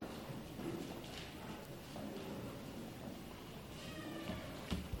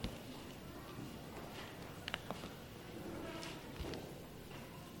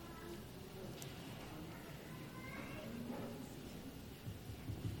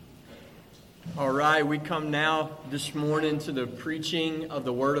All right, we come now this morning to the preaching of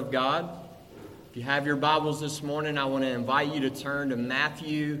the Word of God. If you have your Bibles this morning, I want to invite you to turn to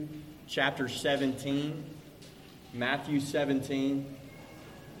Matthew chapter 17. Matthew 17.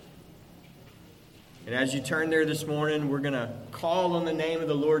 And as you turn there this morning, we're going to call on the name of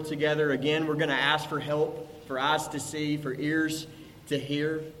the Lord together. Again, we're going to ask for help, for eyes to see, for ears to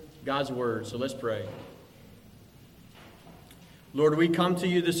hear God's Word. So let's pray. Lord, we come to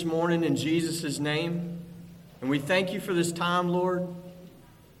you this morning in Jesus' name, and we thank you for this time, Lord.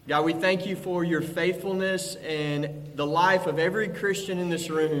 God, we thank you for your faithfulness and the life of every Christian in this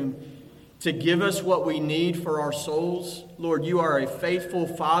room to give us what we need for our souls. Lord, you are a faithful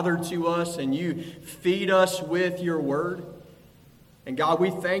Father to us, and you feed us with your word. And God, we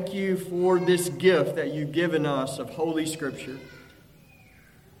thank you for this gift that you've given us of Holy Scripture.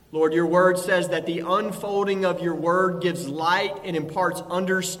 Lord, your word says that the unfolding of your word gives light and imparts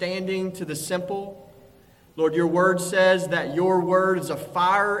understanding to the simple. Lord, your word says that your word is a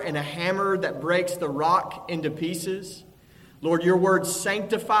fire and a hammer that breaks the rock into pieces. Lord, your word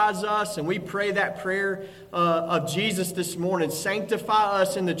sanctifies us, and we pray that prayer of Jesus this morning. Sanctify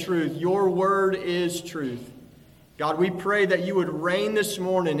us in the truth. Your word is truth. God, we pray that you would reign this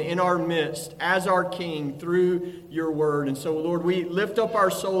morning in our midst as our King through your word. And so, Lord, we lift up our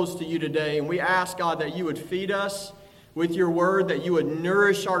souls to you today, and we ask, God, that you would feed us with your word, that you would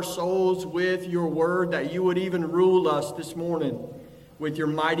nourish our souls with your word, that you would even rule us this morning with your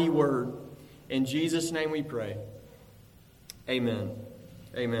mighty word. In Jesus' name we pray. Amen.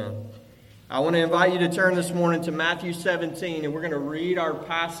 Amen. I want to invite you to turn this morning to Matthew 17, and we're going to read our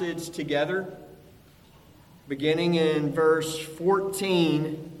passage together. Beginning in verse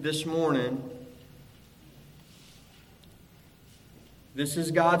 14 this morning. This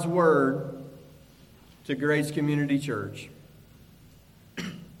is God's word to Grace Community Church.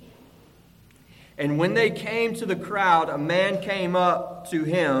 And when they came to the crowd, a man came up to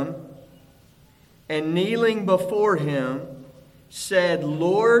him and kneeling before him said,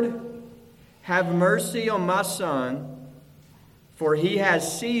 "Lord, have mercy on my son, for he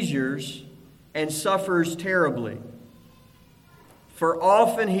has seizures and suffers terribly. For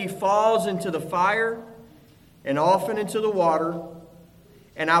often he falls into the fire and often into the water.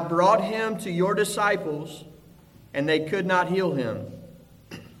 And I brought him to your disciples, and they could not heal him."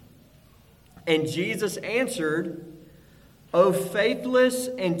 And Jesus answered, "O faithless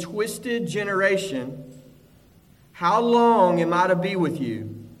and twisted generation, how long am I to be with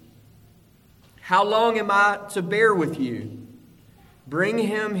you? How long am I to bear with you? Bring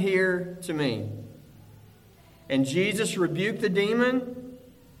him here to me." And Jesus rebuked the demon,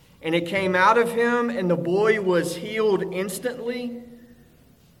 and it came out of him, and the boy was healed instantly.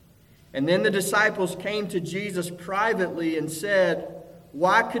 And then the disciples came to Jesus privately and said,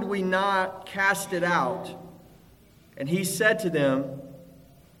 "Why could we not cast it out?" And he said to them,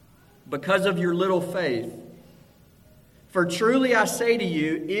 "Because of your little faith. For truly I say to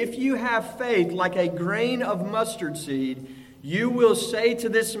you, if you have faith like a grain of mustard seed, you will say to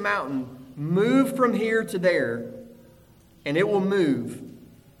this mountain, 'Move from here to there,' and it will move,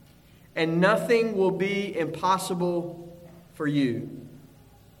 and nothing will be impossible for you."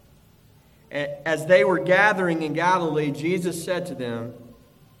 As they were gathering in Galilee, Jesus said to them,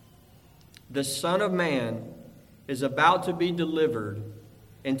 "The Son of Man is about to be delivered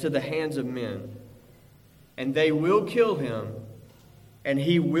into the hands of men, and they will kill him, and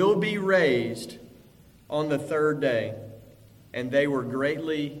he will be raised on the third day." And they were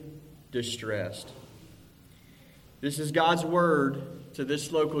greatly distressed. This is God's word to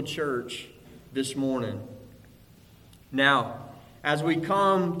this local church this morning. Now, as we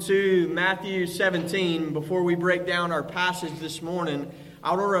come to Matthew 17, before we break down our passage this morning,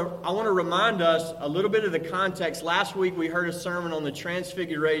 I want to remind us a little bit of the context. Last week we heard a sermon on the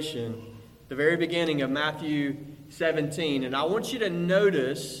Transfiguration, the very beginning of Matthew 17. And I want you to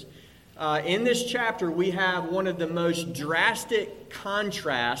notice in this chapter, we have one of the most drastic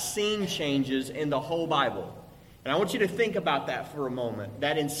contrast, scene changes in the whole Bible. And I want you to think about that for a moment.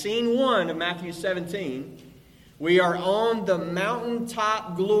 That in scene 1 of Matthew 17, we are on the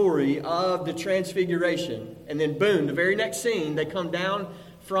mountaintop glory of the Transfiguration. And then boom, the very next scene, they come down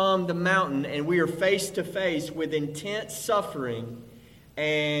from the mountain, and we are face to face with intense suffering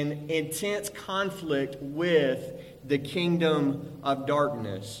and intense conflict with the kingdom of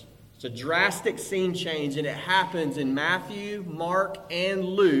darkness. It's a drastic scene change, and it happens in Matthew, Mark, and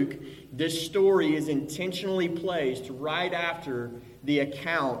Luke. This story is intentionally placed right after the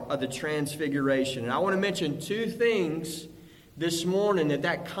account of the Transfiguration. And I want to mention two things this morning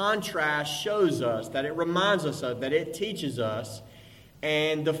that contrast shows us, that it reminds us of, that it teaches us.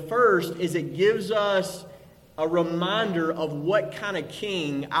 And the first is it gives us a reminder of what kind of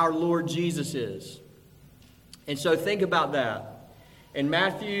king our Lord Jesus is. And so think about that. In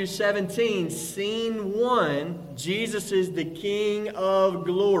Matthew 17, scene 1, Jesus is the King of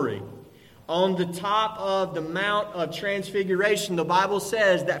glory. On the top of the Mount of Transfiguration, the Bible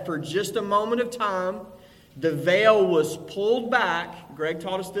says that for just a moment of time, the veil was pulled back. Greg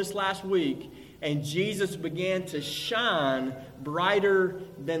taught us this last week. And Jesus began to shine brighter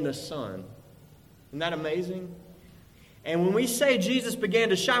than the sun. Isn't that amazing? And when we say Jesus began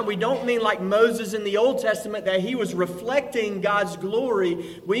to shine, we don't mean like Moses in the Old Testament that he was reflecting God's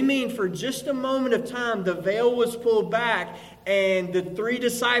glory. We mean for just a moment of time, the veil was pulled back and the 3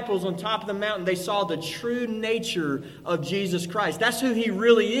 disciples on top of the mountain, they saw the true nature of Jesus Christ. That's who he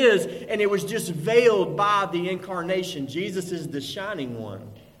really is, and it was just veiled by the incarnation. Jesus is the shining one.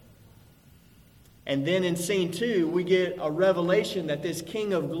 And then in scene 2, we get a revelation that this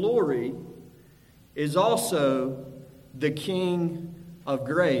King of glory is also the King of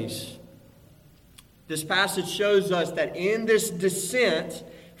grace. This passage shows us that in this descent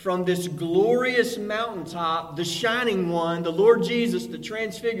from this glorious mountaintop, the shining one, the Lord Jesus, the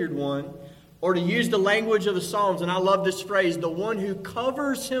transfigured one, or to use the language of the Psalms, and I love this phrase, the one who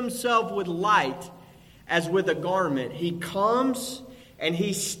covers himself with light as with a garment, he comes and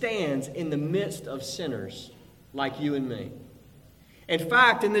he stands in the midst of sinners like you and me. In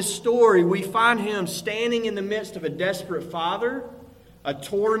fact, in this story, we find him standing in the midst of a desperate father, a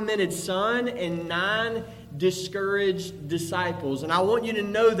tormented son, and 9 discouraged disciples. And I want you to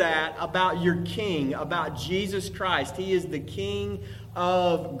know that about your King, about Jesus Christ. He is the King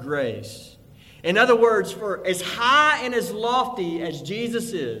of grace. In other words, for as high and as lofty as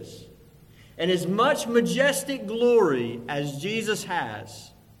Jesus is, and as much majestic glory as Jesus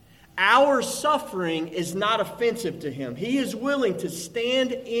has, our suffering is not offensive to him. He is willing to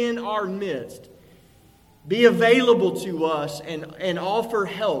stand in our midst, be available to us, and offer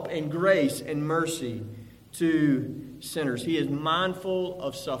help and grace and mercy to sinners. He is mindful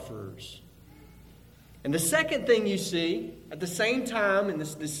of sufferers. And the second thing you see at the same time in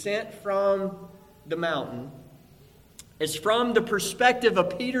this descent from the mountain is from the perspective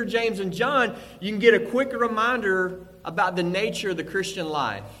of Peter, James, and John, you can get a quick reminder about the nature of the Christian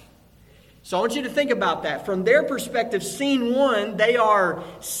life. So I want you to think about that. From their perspective, scene 1, they are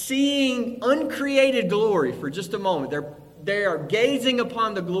seeing uncreated glory for just a moment. They are gazing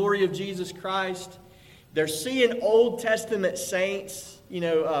upon the glory of Jesus Christ. They're seeing Old Testament saints,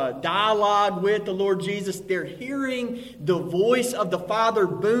 dialogue with the Lord Jesus. They're hearing the voice of the Father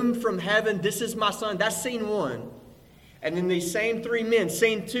boom from heaven. This is my son. That's scene 1. And then these same 3 men,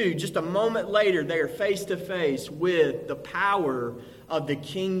 scene 2, just a moment later, they are face to face with the power of the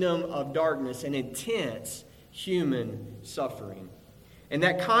kingdom of darkness and intense human suffering. And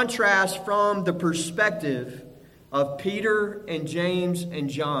that contrast from the perspective of Peter and James and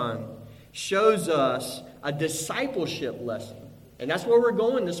John shows us a discipleship lesson. And that's where we're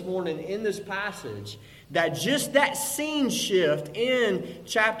going this morning in this passage. That just that scene shift in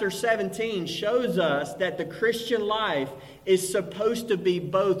chapter 17 shows us that the Christian life is supposed to be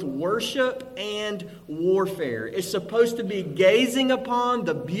both worship and warfare. It's supposed to be gazing upon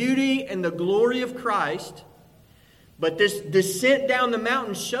the beauty and the glory of Christ. But this descent down the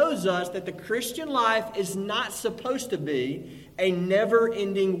mountain shows us that the Christian life is not supposed to be a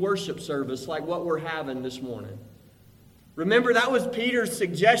never-ending worship service like what we're having this morning. Remember, that was Peter's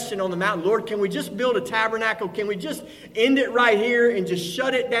suggestion on the mountain. Lord, can we just build a tabernacle? Can we just end it right here and just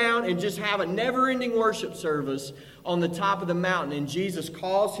shut it down and just have a never-ending worship service on the top of the mountain? And Jesus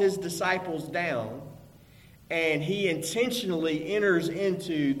calls his disciples down, and he intentionally enters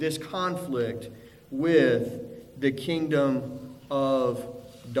into this conflict with the kingdom of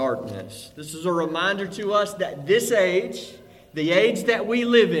darkness. This is a reminder to us that this age, the age that we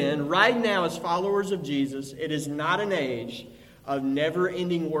live in right now as followers of Jesus, it is not an age of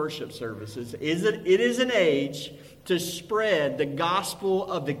never-ending worship services. It is an age to spread the gospel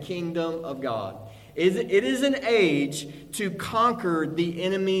of the kingdom of God. It is an age to conquer the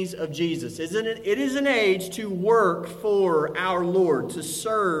enemies of Jesus. It is an age to work for our Lord, to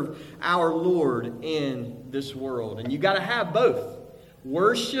serve our Lord in this world. And you got to have both,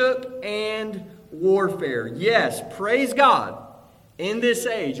 worship and warfare. Yes, praise God. In this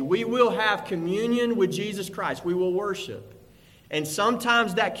age, we will have communion with Jesus Christ. We will worship. And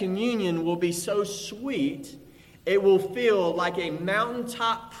sometimes that communion will be so sweet, it will feel like a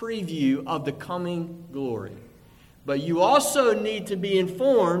mountaintop preview of the coming glory. But you also need to be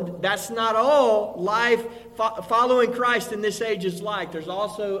informed that's not all life following Christ in this age is like. There's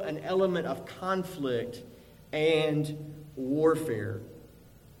also an element of conflict and warfare.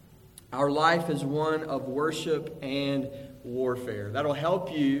 Our life is one of worship and warfare. That'll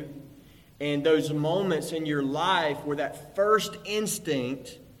help you in those moments in your life where that first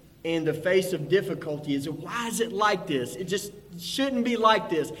instinct in the face of difficulty is, why is it like this? It just shouldn't be like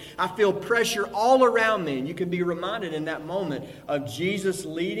this. I feel pressure all around me. And you can be reminded in that moment of Jesus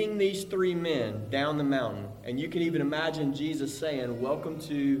leading these three men down the mountain. And you can even imagine Jesus saying, welcome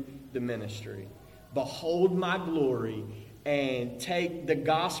to the ministry. Behold my glory, and take the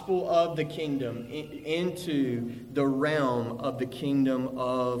gospel of the kingdom into the realm of the kingdom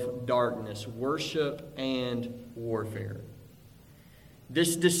of darkness, worship and warfare.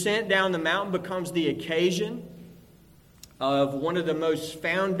 This descent down the mountain becomes the occasion of one of the most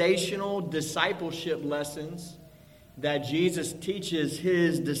foundational discipleship lessons that Jesus teaches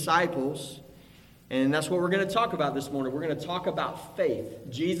his disciples. And that's what we're going to talk about this morning. We're going to talk about faith.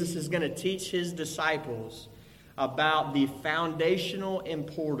 Jesus is going to teach his disciples about the foundational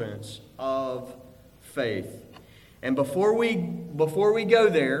importance of faith. And before we go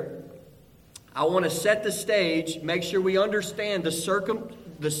there, I want to set the stage, make sure we understand the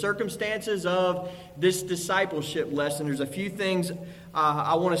circumstances of this discipleship lesson. There's a few things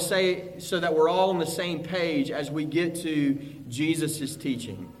I want to say so that we're all on the same page as we get to Jesus'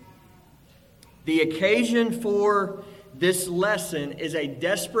 teaching. The occasion for this lesson is a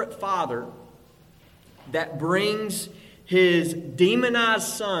desperate father that brings his demonized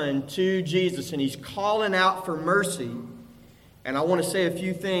son to Jesus, and he's calling out for mercy. And I want to say a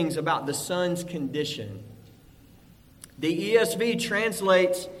few things about the son's condition. The ESV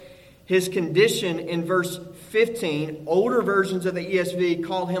translates his condition in verse 15. Older versions of the ESV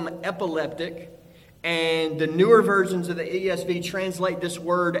call him epileptic, and the newer versions of the ESV translate this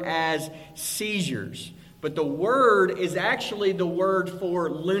word as seizures. But the word is actually the word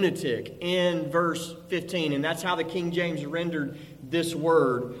for lunatic in verse 15. And that's how the King James rendered this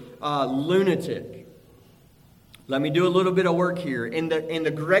word, lunatic. Let me do a little bit of work here. In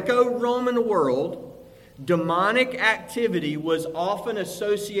the Greco-Roman world, demonic activity was often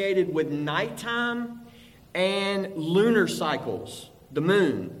associated with nighttime and lunar cycles, the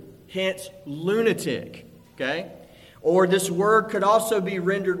moon. Hence, lunatic. Okay? Or this word could also be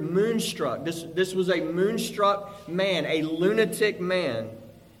rendered moonstruck. This was a moonstruck man, a lunatic man.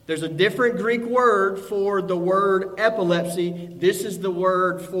 There's a different Greek word for the word epilepsy. This is the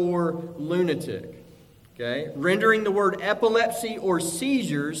word for lunatic. Okay? Rendering the word epilepsy or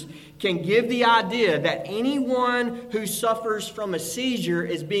seizures can give the idea that anyone who suffers from a seizure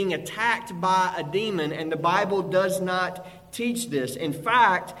is being attacked by a demon, and the Bible does not teach this. In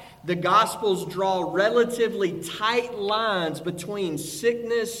fact, the Gospels draw relatively tight lines between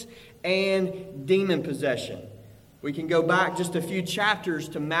sickness and demon possession. We can go back just a few chapters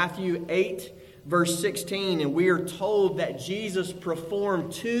to Matthew 8, verse 16, and we are told that Jesus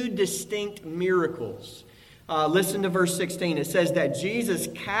performed two distinct miracles. Listen to verse 16. It says that Jesus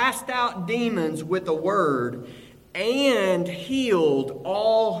cast out demons with a word and healed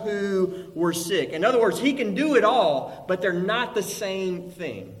all who were sick. In other words, he can do it all, but they're not the same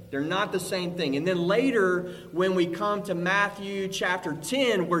thing. They're not the same thing. And then later, when we come to Matthew chapter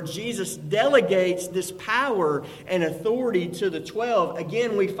 10, where Jesus delegates this power and authority to the 12,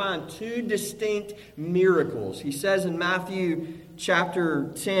 again, we find two distinct miracles. He says in Matthew chapter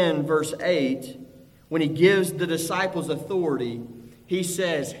 10, verse 8, when he gives the disciples authority, he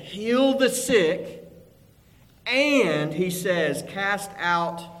says, heal the sick, and he says, cast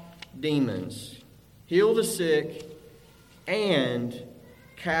out demons. Heal the sick and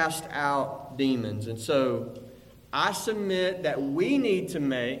cast out demons. And so I submit that we need to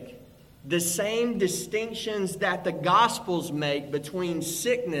make the same distinctions that the Gospels make between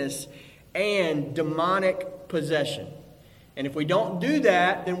sickness and demonic possession. And if we don't do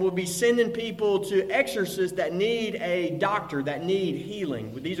that, then we'll be sending people to exorcists that need a doctor, that need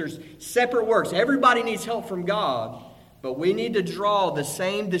healing. These are separate works. Everybody needs help from God, but we need to draw the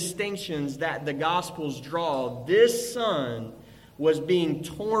same distinctions that the Gospels draw. This son was being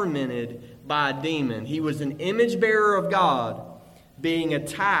tormented by a demon. He was an image bearer of God, being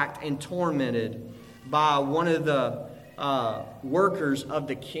attacked and tormented by one of the workers of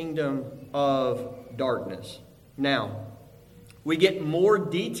the kingdom of darkness. Now, we get more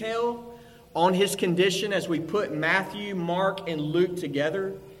detail on his condition as we put Matthew, Mark, and Luke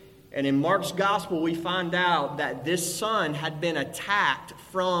together. And in Mark's gospel, we find out that this son had been attacked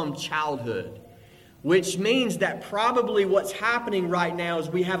from childhood, which means that probably what's happening right now is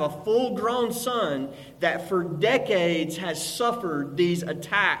we have a full-grown son that for decades has suffered these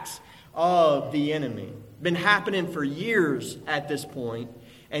attacks of the enemy. Been happening for years at this point.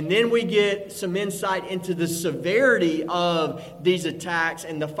 And then we get some insight into the severity of these attacks.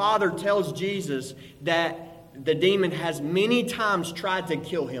 And the Father tells Jesus that the demon has many times tried to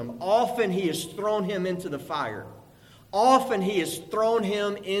kill him. Often he has thrown him into the fire. Often he has thrown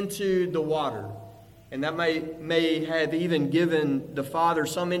him into the water. And that may have even given the Father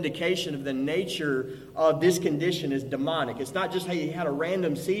some indication of the nature of this condition as demonic. It's not just, hey, he had a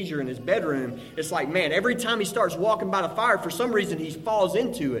random seizure in his bedroom. It's like, man, every time he starts walking by the fire, for some reason he falls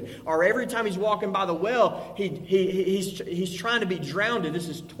into it. Or every time he's walking by the well, he's trying to be drowned. This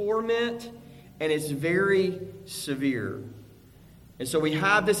is torment, and it's very severe. And so we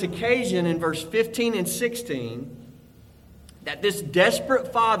have this occasion in verse 15 and 16 that this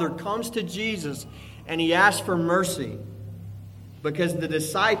desperate father comes to Jesus and he asks for mercy because the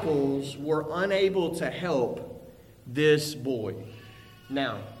disciples were unable to help this boy.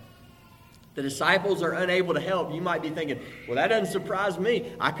 Now, the disciples are unable to help. You might be thinking, well, that doesn't surprise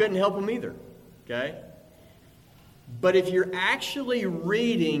me. I couldn't help him either. Okay? But if you're actually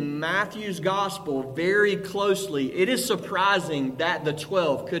reading Matthew's gospel very closely, it is surprising that the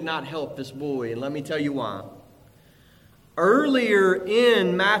 12 could not help this boy. And let me tell you why. Earlier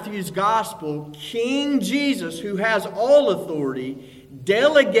in Matthew's gospel, King Jesus, who has all authority,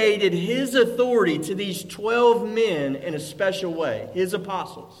 delegated his authority to these 12 men in a special way, his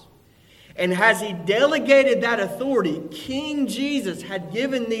apostles. And as he delegated that authority, King Jesus had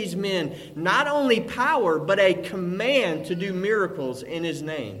given these men not only power, but a command to do miracles in his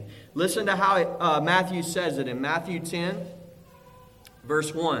name. Listen to how Matthew says it in Matthew 10,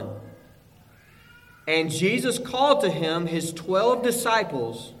 verse 1. And Jesus called to him his 12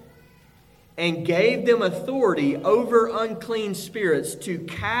 disciples and gave them authority over unclean spirits to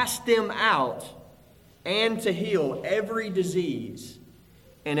cast them out and to heal every disease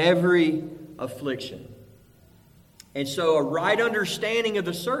and every affliction. And so a right understanding of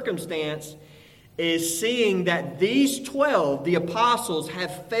the circumstance is seeing that these 12, the apostles,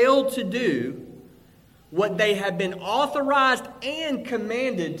 have failed to do what they have been authorized and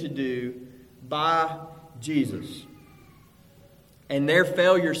commanded to do by Jesus. And their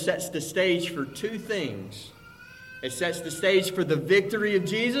failure sets the stage for two things. It sets the stage for the victory of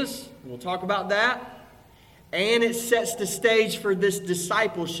Jesus. We'll talk about that. And it sets the stage for this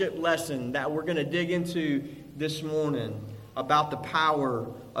discipleship lesson that we're going to dig into this morning about the power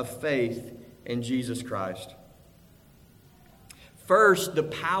of faith in Jesus Christ. First, the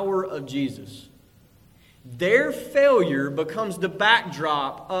power of Jesus. Their failure becomes the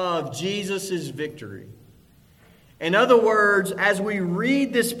backdrop of Jesus' victory. In other words, as we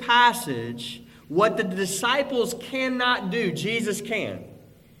read this passage, what the disciples cannot do, Jesus can.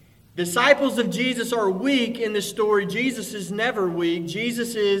 Disciples of Jesus are weak in this story. Jesus is never weak.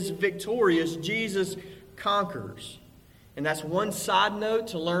 Jesus is victorious. Jesus conquers. And that's one side note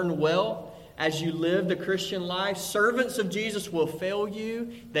to learn well as you live the Christian life. Servants of Jesus will fail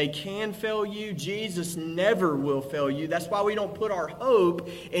you. They can fail you. Jesus never will fail you. That's why we don't put our hope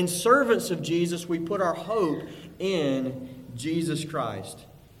in servants of Jesus. We put our hope in Jesus Christ.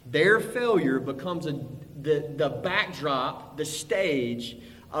 Their failure becomes the backdrop, the stage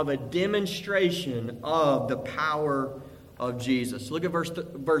of a demonstration of the power of Jesus. Look at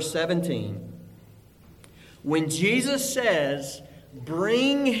verse 17. When Jesus says,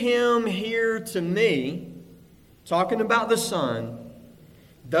 "Bring him here to me," talking about the Son,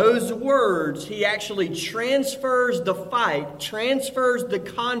 those words, he actually transfers the fight, transfers the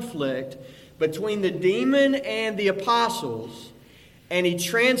conflict between the demon and the apostles. And he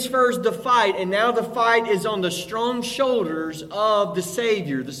transfers the fight, and now the fight is on the strong shoulders of the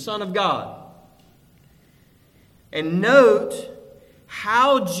Savior, the Son of God. And note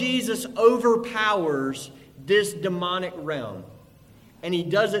how Jesus overpowers this demonic realm. And he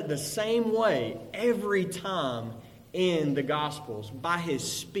does it the same way every time in the Gospels, by his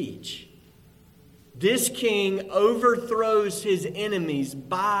speech. This king overthrows his enemies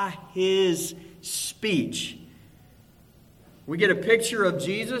by his speech. We get a picture of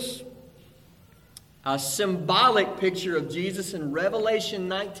Jesus, a symbolic picture of Jesus in Revelation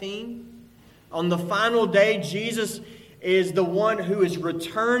 19. On the final day, Jesus is the one who is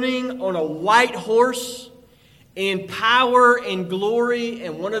returning on a white horse in power and glory.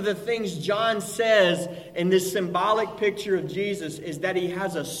 And one of the things John says in this symbolic picture of Jesus is that he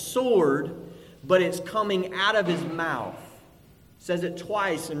has a sword, but it's coming out of his mouth. It says it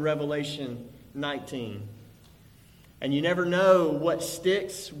twice in Revelation 19. And you never know what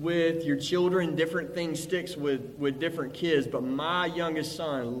sticks with your children. Different things sticks with different kids. But my youngest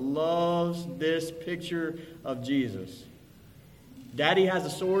son loves this picture of Jesus. Daddy has a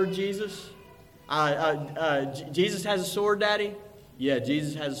sword, Jesus. Jesus has a sword, Daddy. Yeah,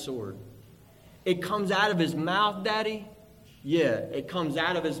 Jesus has a sword. It comes out of his mouth, Daddy? Yeah, it comes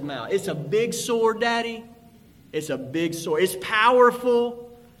out of his mouth. It's a big sword, Daddy. It's a big sword. It's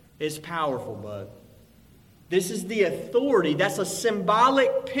powerful. It's powerful, bud. This is the authority. That's a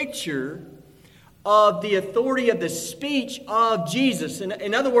symbolic picture of the authority of the speech of Jesus.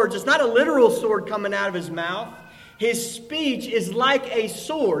 In other words, it's not a literal sword coming out of his mouth. His speech is like a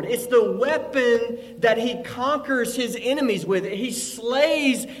sword. It's the weapon that he conquers his enemies with. He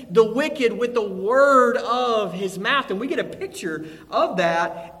slays the wicked with the word of his mouth. And we get a picture of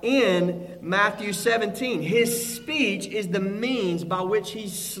that in Matthew 17. His speech is the means by which he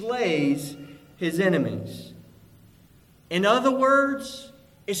slays his enemies. In other words,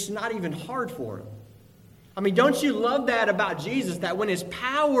 it's not even hard for him. I mean, don't you love that about Jesus? That when his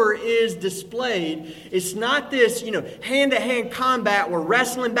power is displayed, it's not this, hand-to-hand combat. We're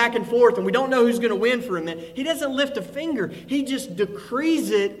wrestling back and forth and we don't know who's going to win for a minute. He doesn't lift a finger. He just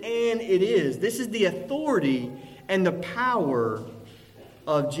decrees it and it is. This is the authority and the power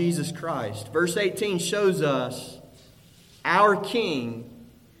of Jesus Christ. Verse 18 shows us our King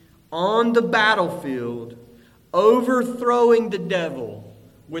on the battlefield overthrowing the devil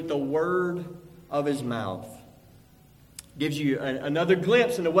with the word of his mouth. Gives you another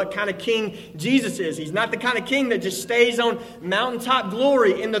glimpse into what kind of king Jesus is. He's not the kind of king that just stays on mountaintop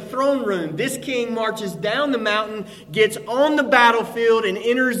glory in the throne room. This king marches down the mountain, gets on the battlefield, and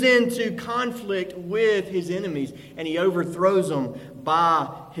enters into conflict with his enemies. And he overthrows them by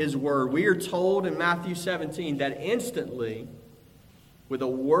his word. We are told in Matthew 17 that instantly, with a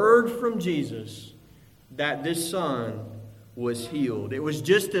word from Jesus, that this son was healed. It was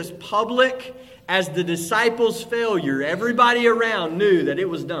just as public as the disciples' failure. Everybody around knew that it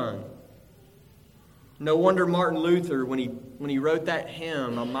was done. No wonder Martin Luther, when he wrote that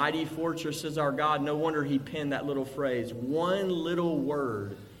hymn, "A Mighty Fortress is Our God," no wonder he penned that little phrase, "One little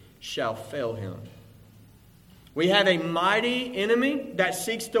word shall fail him." We have a mighty enemy that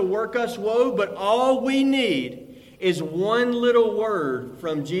seeks to work us woe, but all we need is one little word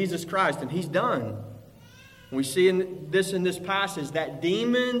from Jesus Christ, and he's done. We see in this passage that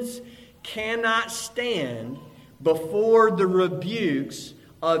demons cannot stand before the rebukes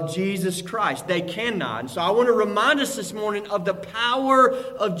of Jesus Christ. They cannot. And so I want to remind us this morning of the power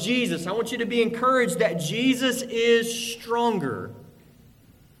of Jesus. I want you to be encouraged that Jesus is stronger.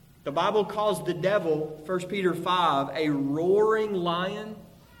 The Bible calls the devil, 1 Peter 5, a roaring lion,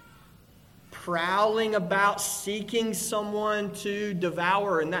 prowling about, seeking someone to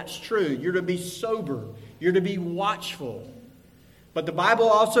devour. And that's true. You're to be sober. You're to be watchful. But the Bible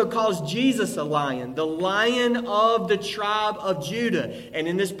also calls Jesus a lion, the Lion of the tribe of Judah. And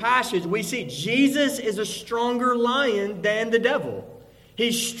in this passage, we see Jesus is a stronger lion than the devil.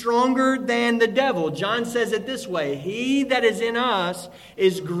 He's stronger than the devil. John says it this way: "He that is in us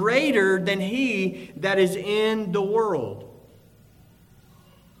is greater than he that is in the world."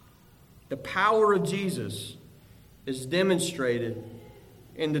 The power of Jesus is demonstrated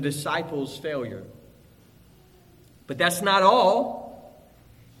in the disciples' failure. But that's not all.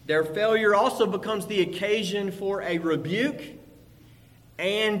 Their failure also becomes the occasion for a rebuke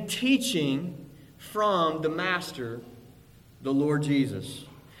and teaching from the Master, the Lord Jesus.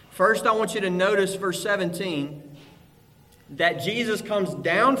 First, I want you to notice verse 17, that Jesus comes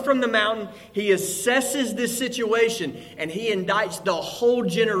down from the mountain, he assesses this situation, and he indicts the whole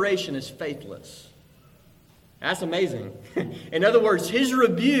generation as faithless. That's amazing. In other words, his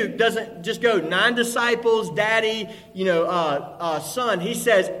rebuke doesn't just go 9 disciples, daddy, son. He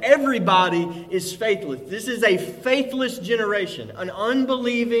says everybody is faithless. This is a faithless generation, an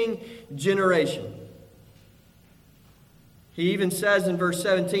unbelieving generation. He even says in verse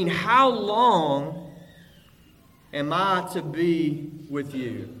 17, "How long am I to be with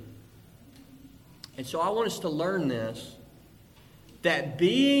you?" And so I want us to learn this, that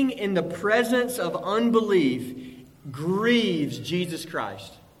being in the presence of unbelief grieves Jesus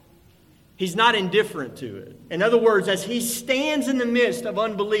Christ. He's not indifferent to it. In other words, as he stands in the midst of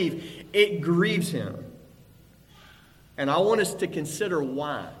unbelief, it grieves him. And I want us to consider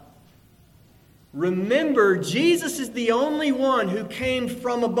why. Remember, Jesus is the only one who came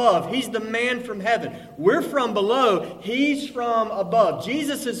from above. He's the man from heaven. We're from below. He's from above.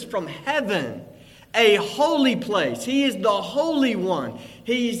 Jesus is from heaven, a holy place. He is the Holy One.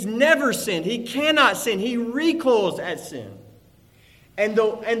 He's never sinned. He cannot sin. He recoils at sin. And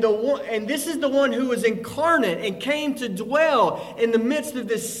this is the one who was incarnate and came to dwell in the midst of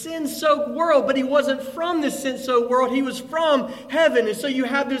this sin-soaked world. But he wasn't from this sin-soaked world. He was from heaven. And so you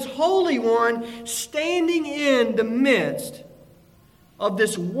have this Holy One standing in the midst of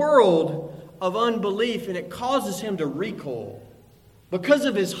this world of unbelief. And it causes him to recoil. because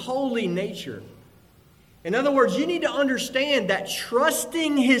of his holy nature. In other words, you need to understand that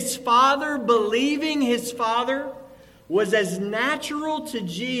trusting his Father, believing his Father, was as natural to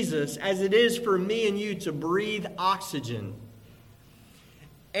Jesus as it is for me and you to breathe oxygen.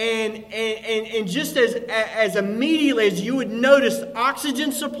 And just as immediately as you would notice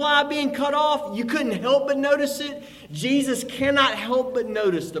oxygen supply being cut off, you couldn't help but notice it. Jesus cannot help but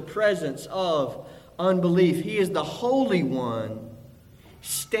notice the presence of unbelief. He is the Holy One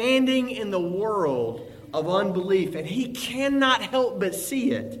standing in the world of unbelief, and he cannot help but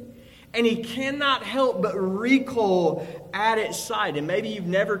see it. And he cannot help but recoil at its sight. And maybe you've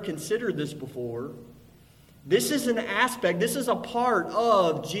never considered this before. This is an aspect, this is a part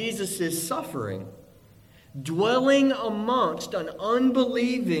of Jesus' suffering. Dwelling amongst an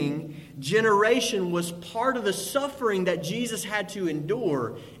unbelieving generation was part of the suffering that Jesus had to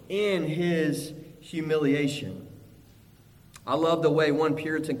endure in his humiliation. I love the way one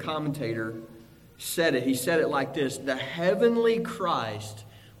Puritan commentator said it. He said it like this: the heavenly Christ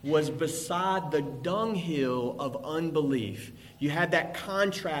was beside the dunghill of unbelief. You had that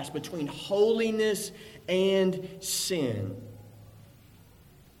contrast between holiness and sin.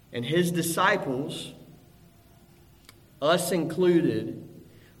 And his disciples, us included,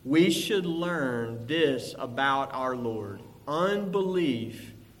 we should learn this about our Lord.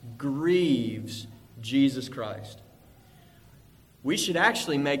 Unbelief grieves Jesus Christ. We should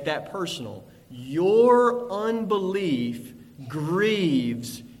actually make that personal. Your unbelief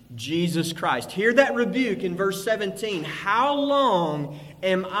grieves Jesus Christ. Hear that rebuke in verse 17. How long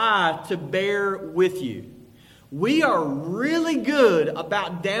am I to bear with you? We are really good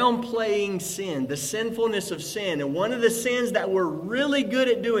about downplaying sin, the sinfulness of sin. And one of the sins that we're really good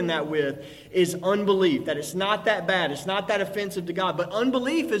at doing that with is unbelief. That it's not that bad. It's not that offensive to God. But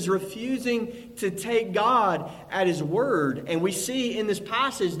unbelief is refusing to take God at his word. And we see in this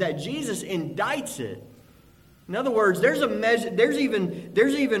passage that Jesus indicts it. In other words, there's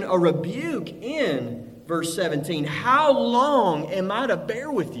even a rebuke in verse 17. How long am I to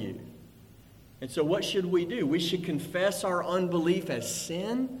bear with you? And so what should we do? We should confess our unbelief as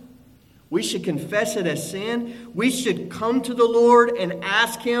sin. We should confess it as sin. We should come to the Lord and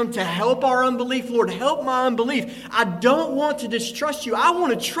ask him to help our unbelief. Lord, help my unbelief. I don't want to distrust you. I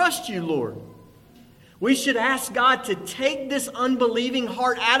want to trust you, Lord. We should ask God to take this unbelieving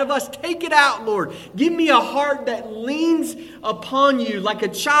heart out of us. Take it out, Lord. Give me a heart that leans upon you like a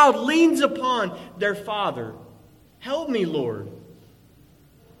child leans upon their father. Help me, Lord.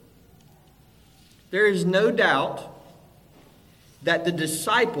 There is no doubt that the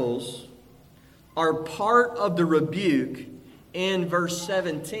disciples are part of the rebuke in verse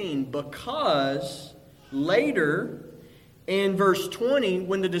 17 because later in verse 20,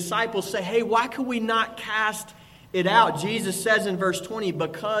 when the disciples say, hey, why could we not cast it out? Jesus says in verse 20,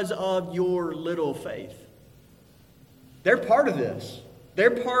 because of your little faith. They're part of this.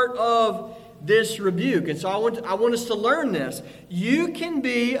 They're part of this rebuke. And so I want us to learn this. You can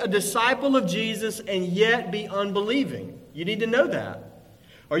be a disciple of Jesus and yet be unbelieving. You need to know that.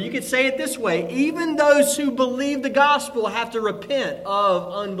 Or you could say it this way: even those who believe the gospel have to repent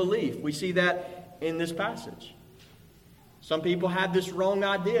of unbelief. We see that in this passage. Some people have this wrong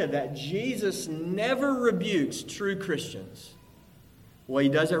idea that Jesus never rebukes true Christians. Well, he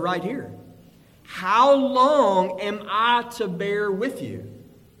does it right here. How long am I to bear with you?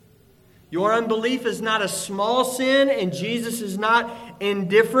 Your unbelief is not a small sin, and Jesus is not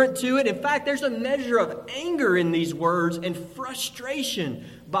indifferent to it. In fact, there's a measure of anger in these words and frustration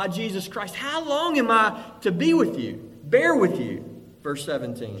by Jesus Christ. How long am I to be with you? Bear with you. Verse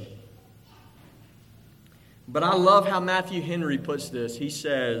 17. But I love how Matthew Henry puts this. He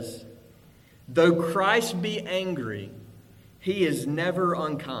says, though Christ be angry, he is never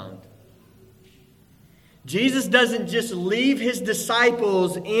unkind. Jesus doesn't just leave his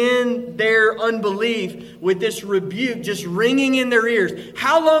disciples in their unbelief with this rebuke just ringing in their ears.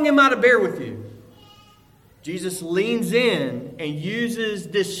 How long am I to bear with you? Jesus leans in and uses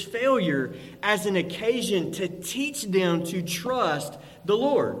this failure as an occasion to teach them to trust the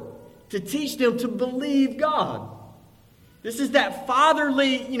Lord, to teach them to believe God. This is that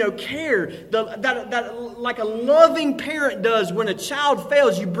fatherly, care that like a loving parent does when a child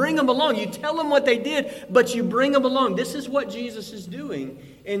fails. You bring them along. You tell them what they did, but you bring them along. This is what Jesus is doing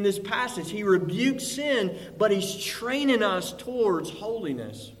in this passage. He rebukes sin, but he's training us towards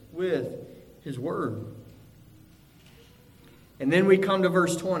holiness with his word. And then we come to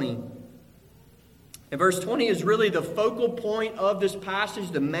verse 20. And verse 20 is really the focal point of this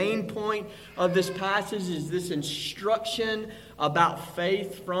passage. The main point of this passage is this instruction about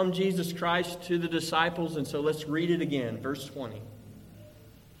faith from Jesus Christ to the disciples. And so let's read it again. Verse 20.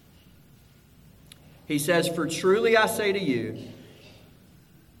 He says, "For truly I say to you,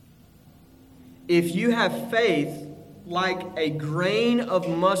 if you have faith like a grain of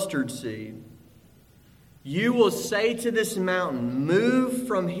mustard seed, you will say to this mountain, 'Move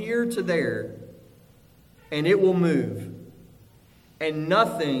from here to there,' and it will move. And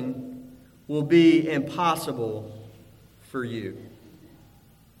nothing will be impossible for you."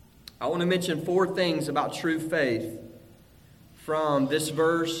 I want to mention 4 things about true faith from this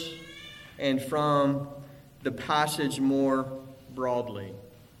verse and from the passage more broadly.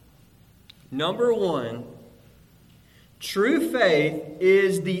 Number 1, true faith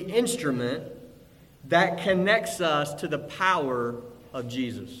is the instrument that connects us to the power of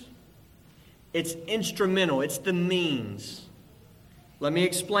Jesus. It's instrumental. It's the means. Let me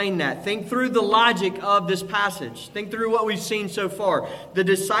explain that. Think through the logic of this passage. Think through what we've seen so far. The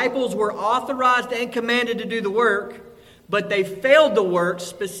disciples were authorized and commanded to do the work, but they failed the work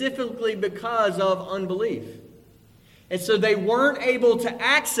specifically because of unbelief. And so they weren't able to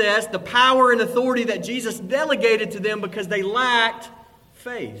access the power and authority that Jesus delegated to them because they lacked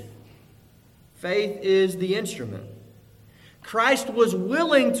faith. Faith is the instrument. Christ was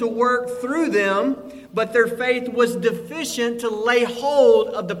willing to work through them, but their faith was deficient to lay hold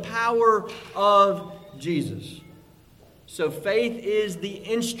of the power of Jesus. So faith is the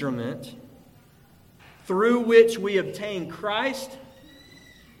instrument through which we obtain Christ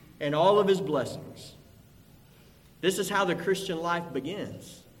and all of His blessings. This is how the Christian life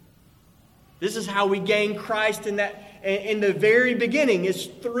begins. This is how we gain Christ in the very beginning, is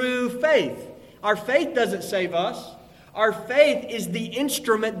through faith. Our faith doesn't save us. Our faith is the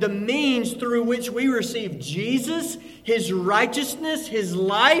instrument, the means through which we receive Jesus, His righteousness, His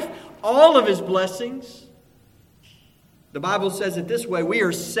life, all of His blessings. The Bible says it this way: we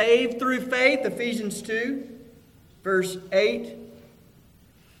are saved through faith, Ephesians 2, verse 8,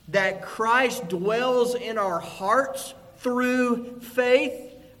 that Christ dwells in our hearts through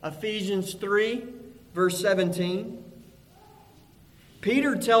faith, Ephesians 3, verse 17.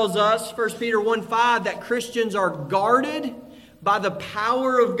 Peter tells us, 1 Peter 1:5, that Christians are guarded by the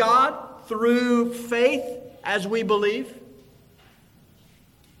power of God through faith as we believe.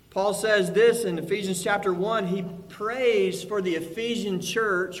 Paul says this in Ephesians chapter 1. He prays for the Ephesian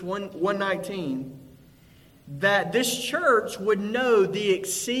church, 1:19, that this church would know the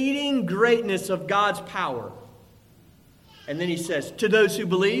exceeding greatness of God's power. And then he says, to those who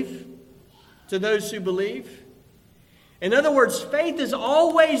believe, to those who believe. In other words, faith is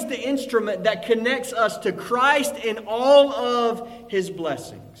always the instrument that connects us to Christ and all of His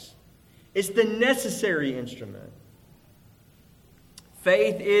blessings. It's the necessary instrument.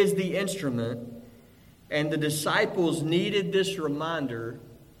 Faith is the instrument, and the disciples needed this reminder,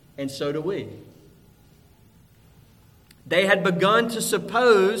 and so do we. They had begun to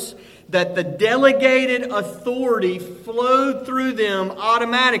suppose that the delegated authority flowed through them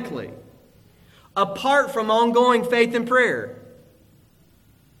automatically, apart from ongoing faith and prayer.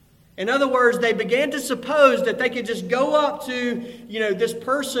 In other words, they began to suppose that they could just go up to, this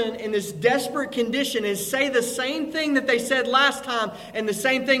person in this desperate condition and say the same thing that they said last time, and the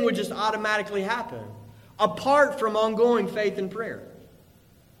same thing would just automatically happen, apart from ongoing faith and prayer.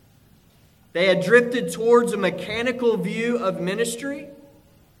 They had drifted towards a mechanical view of ministry,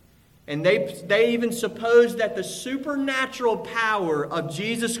 and they even supposed that the supernatural power of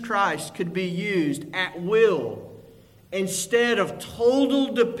Jesus Christ could be used at will instead of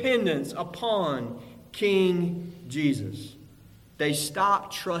total dependence upon King Jesus. They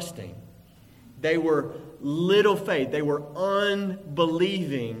stopped trusting. They were little faith. They were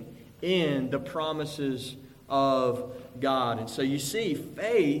unbelieving in the promises of God. And so you see,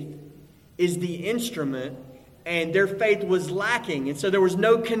 faith is the instrument, and their faith was lacking. And so there was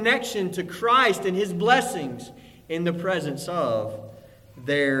no connection to Christ and His blessings in the presence of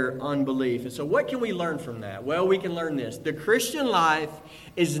their unbelief. And so what can we learn from that? Well, we can learn this. The Christian life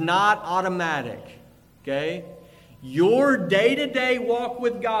is not automatic. Okay? Your day-to-day walk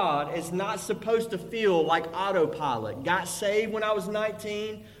with God is not supposed to feel like autopilot. Got saved when I was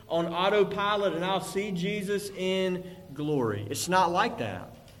 19 on autopilot, and I'll see Jesus in glory. It's not like that.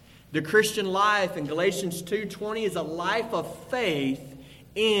 The Christian life in Galatians 2:20 is a life of faith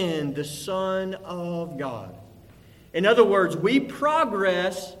in the Son of God. In other words, we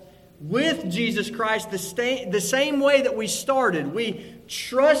progress with Jesus Christ the same way that we started. We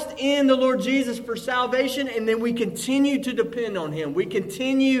trust in the Lord Jesus for salvation, and then we continue to depend on Him. We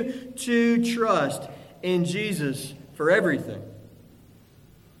continue to trust in Jesus for everything.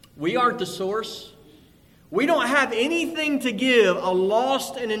 We aren't the source. We don't have anything to give a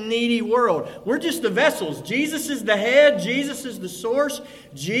lost and a needy world. We're just the vessels. Jesus is the head. Jesus is the source.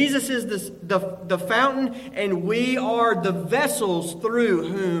 Jesus is the fountain. And we are the vessels through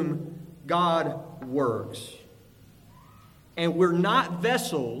whom God works. And we're not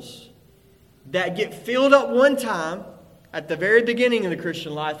vessels that get filled up one time at the very beginning of the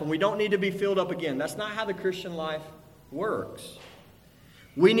Christian life and we don't need to be filled up again. That's not how the Christian life works.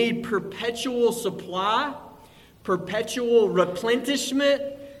 We need perpetual supply, perpetual replenishment.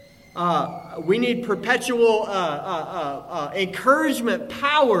 We need perpetual encouragement,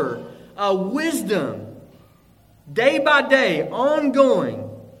 power, wisdom, day by day, ongoing.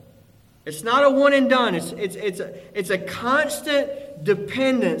 It's not a one and done. It's a constant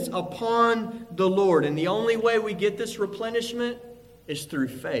dependence upon the Lord. And the only way we get this replenishment is through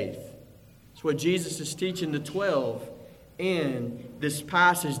faith. It's what Jesus is teaching the 12 in this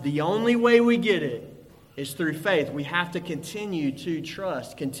passage. The only way we get it is through faith. We have to continue to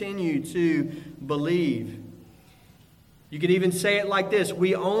trust, continue to believe. You could even say it like this: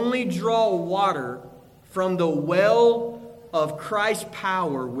 we only draw water from the well of Christ's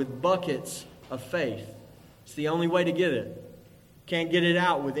power with buckets of faith. It's the only way to get it. Can't get it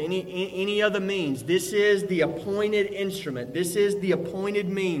out with any other means. This is the appointed instrument. This is the appointed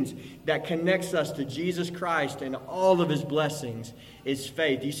means that connects us to Jesus Christ and all of His blessings is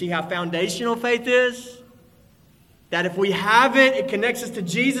faith. You see how foundational faith is? That if we have it, it connects us to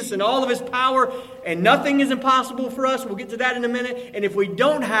Jesus and all of His power, and nothing is impossible for us. We'll get to that in a minute. And if we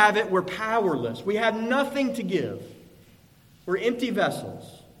don't have it, we're powerless. We have nothing to give. We're empty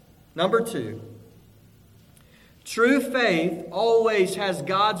vessels. Number 2, true faith always has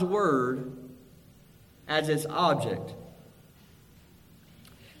God's Word as its object.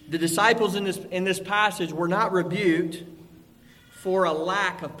 The disciples in this passage were not rebuked for a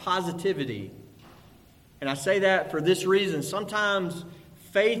lack of positivity. And I say that for this reason. Sometimes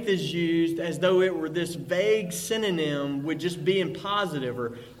faith is used as though it were this vague synonym with just being positive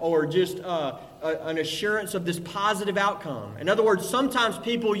or just an assurance of this positive outcome. In other words, sometimes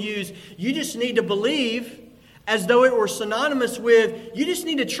people use, you just need to believe, as though it were synonymous with, you just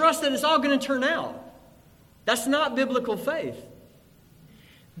need to trust that it's all going to turn out. That's not biblical faith.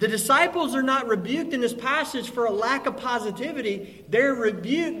 The disciples are not rebuked in this passage for a lack of positivity. They're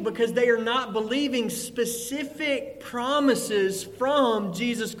rebuked because they are not believing specific promises from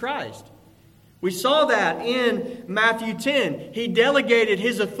Jesus Christ. We saw that in Matthew 10. He delegated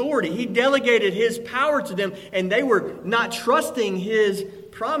His authority. He delegated His power to them, and they were not trusting His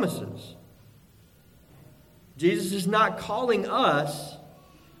promises. Jesus is not calling us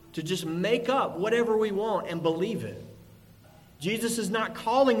to just make up whatever we want and believe it. Jesus is not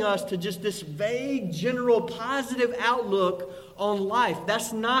calling us to just this vague, general, positive outlook on life.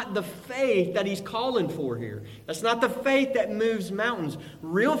 That's not the faith that He's calling for here. That's not the faith that moves mountains.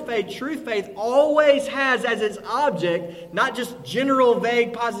 Real faith, true faith, always has as its object not just general,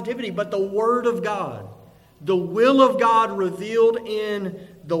 vague positivity, but the Word of God. The will of God revealed in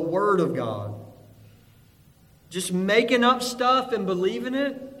the Word of God. Just making up stuff and believing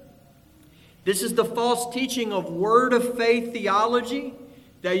it. This is the false teaching of word of faith theology.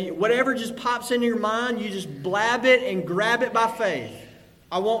 That whatever just pops into your mind, you just blab it and grab it by faith.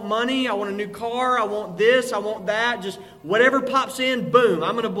 I want money, I want a new car, I want this, I want that. Just whatever pops in, boom,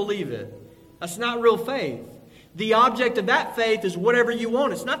 I'm going to believe it. That's not real faith. The object of that faith is whatever you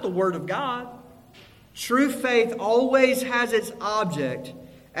want. It's not the Word of God. True faith always has its object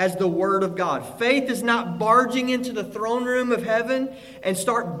as the Word of God. Faith is not barging into the throne room of heaven and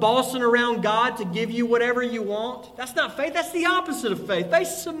start bossing around God to give you whatever you want. That's not faith. That's the opposite of faith. Faith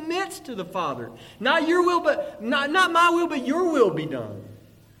submits to the Father. Not your will, but not my will, but your will be done.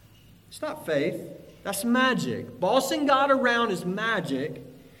 It's not faith. That's magic. Bossing God around is magic.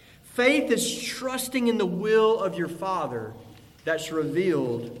 Faith is trusting in the will of your Father that's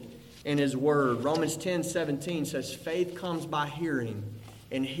revealed in His Word. Romans 10:17 says, faith comes by hearing,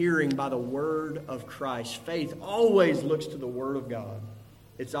 and hearing by the word of Christ. Faith always looks to the Word of God.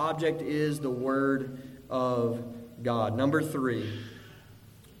 Its object is the Word of God. Number 3,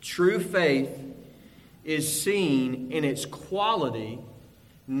 true faith is seen in its quality,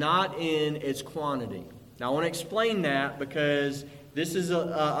 not in its quantity. Now I want to explain that because this is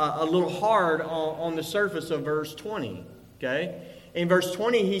a little hard on the surface of verse 20. Okay? In verse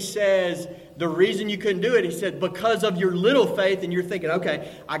 20, he says, the reason you couldn't do it, he said, because of your little faith. And you're thinking,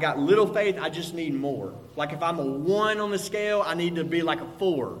 okay, I got little faith, I just need more. Like if I'm a 1 on the scale, I need to be like a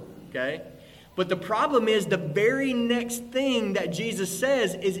 4. Okay? But the problem is the very next thing that Jesus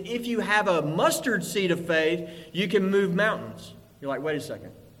says is if you have a mustard seed of faith, you can move mountains. You're like, wait a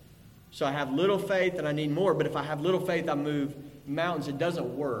second. So I have little faith and I need more, but if I have little faith, I move mountains. It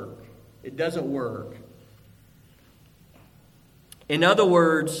doesn't work. It doesn't work. In other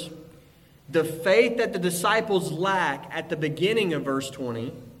words, the faith that the disciples lack at the beginning of verse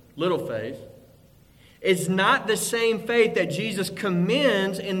 20, little faith, is not the same faith that Jesus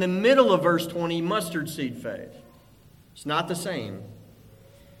commends in the middle of verse 20, mustard seed faith. It's not the same.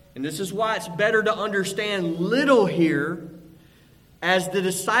 And this is why it's better to understand little here as the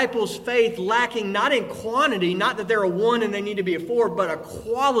disciples' faith lacking not in quantity, not that they're a 1 and they need to be a 4, but a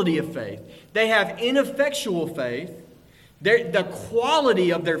quality of faith. They have ineffectual faith. The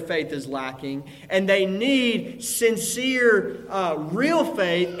quality of their faith is lacking, and they need sincere, real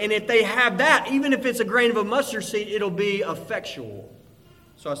faith. And if they have that, even if it's a grain of a mustard seed, it'll be effectual.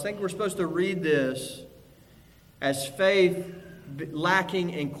 So I think we're supposed to read this as faith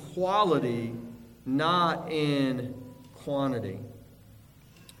lacking in quality, not in quantity.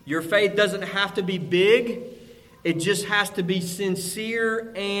 Your faith doesn't have to be big. It just has to be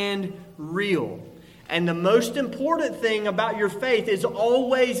sincere and real. And the most important thing about your faith is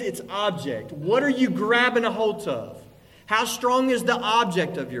always its object. What are you grabbing a hold of? How strong is the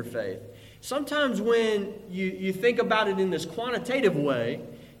object of your faith? Sometimes when you think about it in this quantitative way,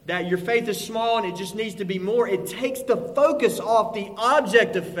 that your faith is small and it just needs to be more, it takes the focus off the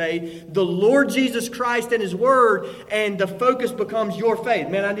object of faith, the Lord Jesus Christ and His Word, and the focus becomes your faith.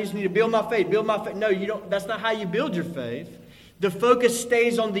 Man, I just need to build my faith, No, you don't. That's not how you build your faith. The focus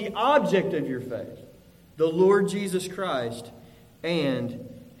stays on the object of your faith, the Lord Jesus Christ and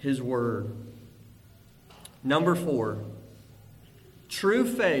His Word. Number 4, true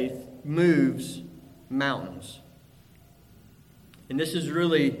faith moves mountains. And this is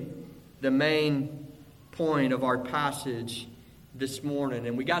really the main point of our passage this morning.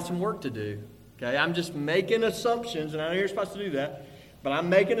 And we got some work to do. Okay, I'm just making assumptions, and I know you're supposed to do that, but I'm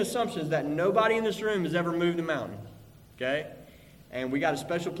making assumptions that nobody in this room has ever moved a mountain. Okay? And we got a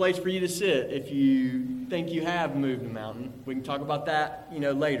special place for you to sit if you think you have moved a mountain. We can talk about that,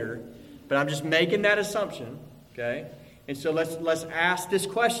 later. But I'm just making that assumption. Okay? And so let's ask this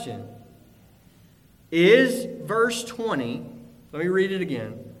question. Is verse 20, let me read it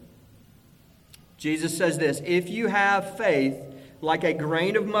again. Jesus says this, if you have faith like a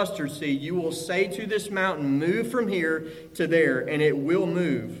grain of mustard seed, you will say to this mountain, move from here to there, and it will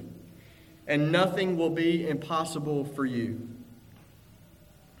move. And nothing will be impossible for you.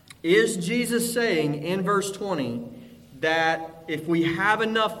 Is Jesus saying in verse 20 that if we have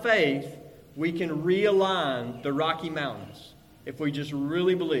enough faith, we can realign the Rocky Mountains? If we just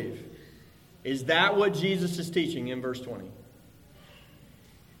really believe. Is that what Jesus is teaching in verse 20?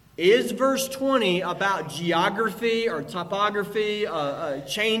 Is verse 20 about geography or topography,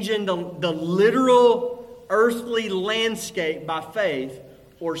 changing the literal earthly landscape by faith,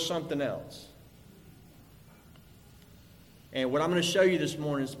 or something else? And what I'm going to show you this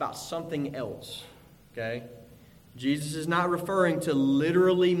morning is about something else. Okay? Jesus is not referring to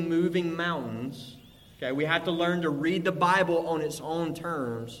literally moving mountains. Okay? We have to learn to read the Bible on its own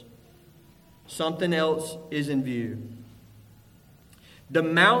terms. Something else is in view. The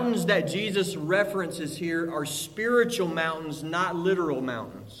mountains that Jesus references here are spiritual mountains, not literal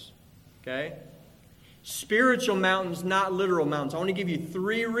mountains. Okay? Spiritual mountains, not literal mountains. I want to give you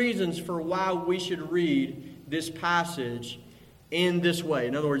 3 reasons for why we should read this passage in this way.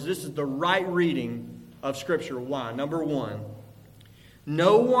 In other words, this is the right reading of Scripture. Why? Number 1,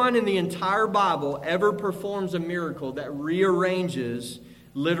 no one in the entire Bible ever performs a miracle that rearranges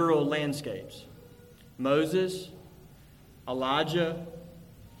literal landscapes. Moses, Elijah,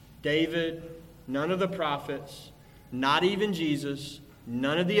 David, none of the prophets, not even Jesus,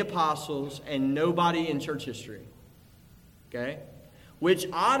 none of the apostles, and nobody in church history. Okay? Which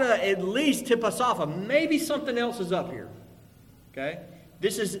ought to at least tip us off of maybe something else is up here. Okay?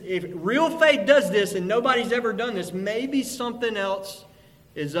 This is, if real faith does this and nobody's ever done this, maybe something else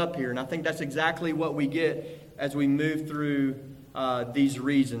is up here. And I think that's exactly what we get as we move through these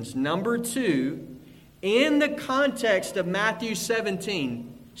reasons. Number 2, in the context of Matthew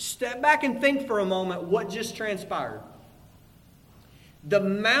 17, step back and think for a moment what just transpired. The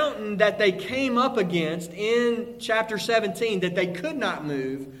mountain that they came up against in chapter 17 that they could not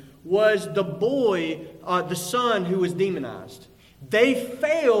move was the boy, the son who was demonized. They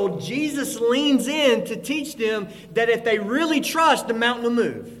failed. Jesus leans in to teach them that if they really trust, the mountain will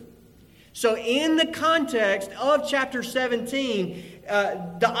move. So in the context of chapter 17,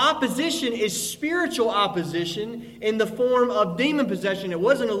 the opposition is spiritual opposition in the form of demon possession. It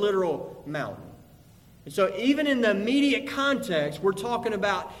wasn't a literal mountain. And so even in the immediate context, we're talking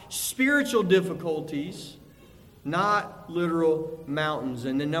about spiritual difficulties not literal mountains.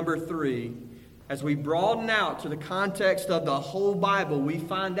 And then number 3, as we broaden out to the context of the whole Bible, we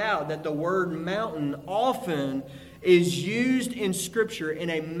find out that the word mountain often is used in Scripture in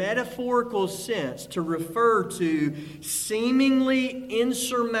a metaphorical sense to refer to seemingly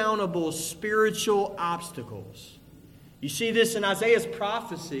insurmountable spiritual obstacles. You see this in Isaiah's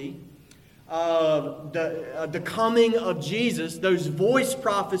prophecy of the coming of Jesus, those voice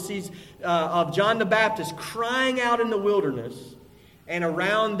prophecies of John the Baptist crying out in the wilderness. And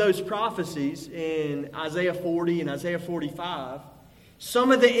around those prophecies in Isaiah 40 and Isaiah 45,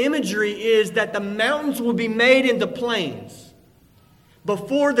 some of the imagery is that the mountains will be made into plains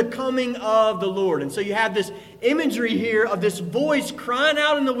before the coming of the Lord. And so you have this imagery here of this voice crying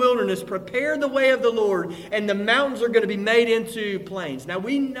out in the wilderness, prepare the way of the Lord, and the mountains are going to be made into plains. Now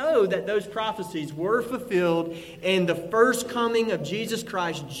we know that those prophecies were fulfilled in the first coming of Jesus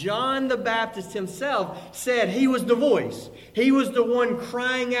Christ. John the Baptist himself said he was the voice. He was the one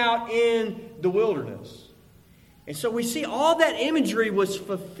crying out in the wilderness. And so we see all that imagery was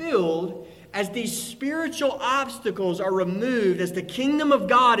fulfilled as these spiritual obstacles are removed, as the kingdom of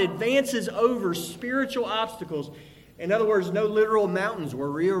God advances over spiritual obstacles. In other words, no literal mountains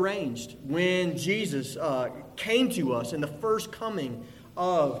were rearranged when Jesus came to us in the first coming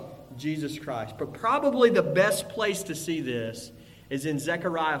of Jesus Christ. But probably the best place to see this is in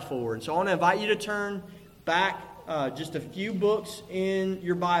Zechariah 4. And so I want to invite you to turn back just a few books in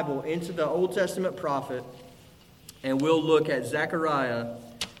your Bible into the Old Testament prophet, and we'll look at Zechariah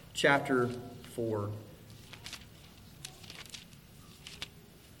chapter 4.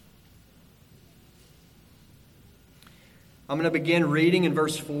 I'm going to begin reading in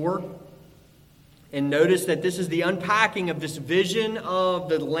verse 4. And notice that this is the unpacking of this vision of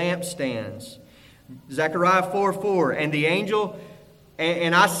the lampstands. Zechariah 4:4.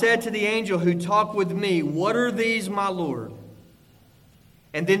 And I said to the angel who talked with me, what are these, my Lord?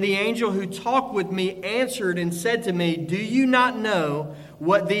 And then the angel who talked with me answered and said to me, do you not know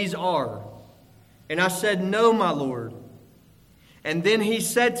what these are? And I said, no, my Lord. And then he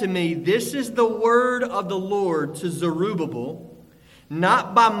said to me, this is the word of the Lord to Zerubbabel,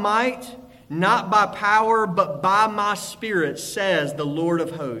 not by might, not by power, but by my Spirit, says the Lord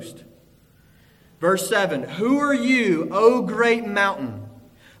of hosts. Verse 7, who are you, O great mountain?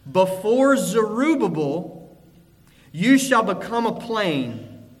 Before Zerubbabel you shall become a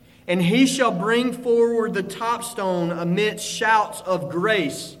plain, and he shall bring forward the top stone amidst shouts of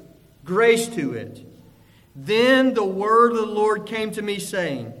grace to it. Then the word of the Lord came to me,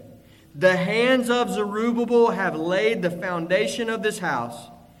 saying, the hands of Zerubbabel have laid the foundation of this house.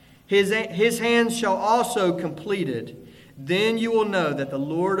 His hands shall also complete it. Then you will know that the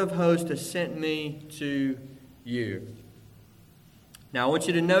Lord of hosts has sent me to you. Now I want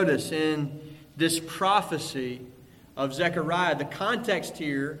you to notice in this prophecy of Zechariah, the context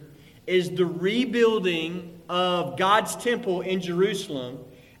here is the rebuilding of God's temple in Jerusalem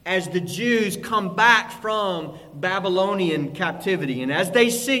as the Jews come back from Babylonian captivity. And as they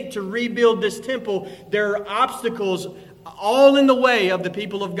seek to rebuild this temple, there are obstacles all in the way of the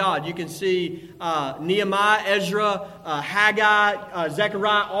people of God. You can see Nehemiah, Ezra, Haggai,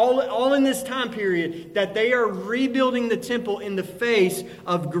 Zechariah, all in this time period that they are rebuilding the temple in the face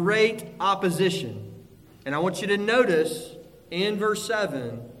of great opposition. And I want you to notice in verse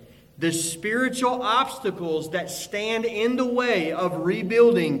 7, the spiritual obstacles that stand in the way of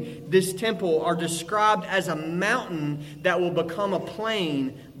rebuilding this temple are described as a mountain that will become a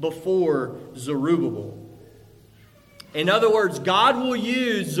plain before Zerubbabel. In other words, God will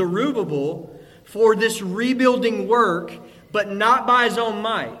use Zerubbabel for this rebuilding work, but not by his own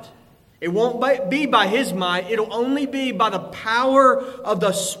might. It won't be by his might. It'll only be by the power of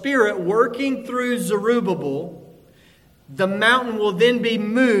the Spirit working through Zerubbabel. The mountain will then be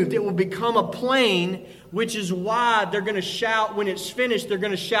moved. It will become a plain, which is why they're going to shout, when it's finished, they're going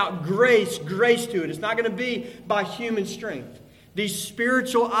to shout grace to it. It's not going to be by human strength. These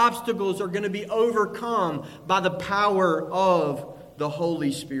spiritual obstacles are going to be overcome by the power of the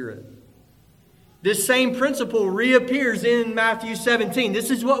Holy Spirit. This same principle reappears in Matthew 17. This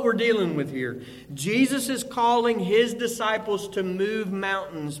is what we're dealing with here. Jesus is calling his disciples to move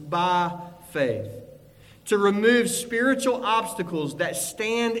mountains by faith, to remove spiritual obstacles that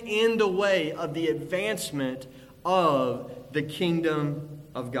stand in the way of the advancement of the kingdom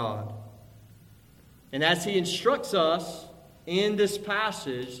of God. And as he instructs us in this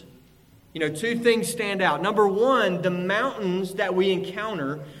passage, two things stand out. Number one, the mountains that we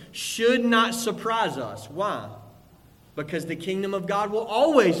encounter should not surprise us. Why? Because the kingdom of God will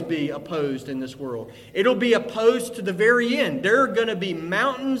always be opposed in this world. It'll be opposed to the very end. There are going to be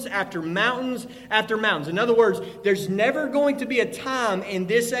mountains after mountains after mountains. In other words, there's never going to be a time in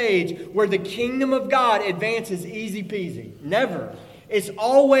this age where the kingdom of God advances easy peasy. Never. It's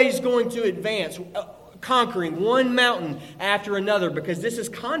always going to advance, conquering one mountain after another, because this is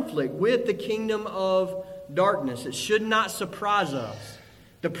conflict with the kingdom of darkness. It should not surprise us.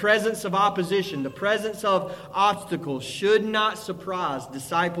 The presence of opposition, the presence of obstacles should not surprise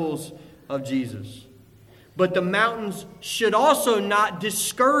disciples of Jesus. But the mountains should also not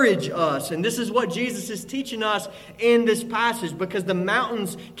discourage us. And this is what Jesus is teaching us in this passage, because the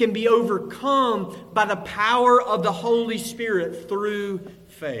mountains can be overcome by the power of the Holy Spirit through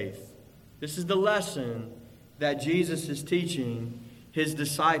faith. This is the lesson that Jesus is teaching his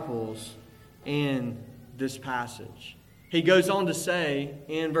disciples in this passage. He goes on to say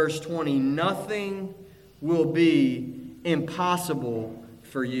in verse 20, nothing will be impossible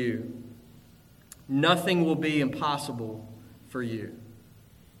for you. Nothing will be impossible for you.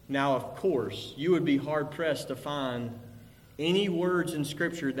 Now, of course, you would be hard-pressed to find any words in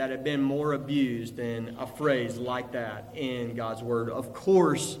Scripture that have been more abused than a phrase like that in God's Word. Of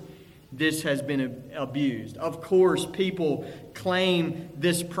course, this has been abused. Of course, people claim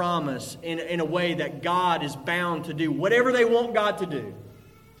this promise in a way that God is bound to do whatever they want God to do.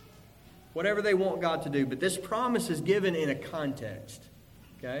 Whatever they want God to do. But this promise is given in a context.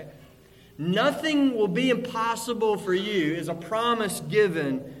 Okay? Nothing will be impossible for you is a promise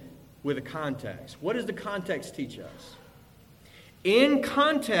given with a context. What does the context teach us? In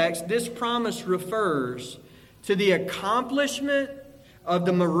context, this promise refers to the accomplishment of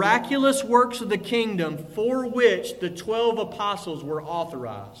the miraculous works of the kingdom for which the 12 apostles were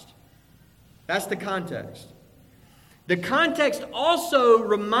authorized. That's the context. The context also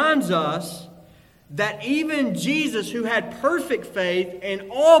reminds us that even Jesus, who had perfect faith and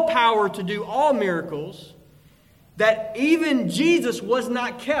all power to do all miracles, that even Jesus was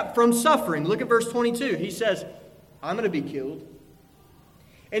not kept from suffering. Look at verse 22. He says, I'm going to be killed.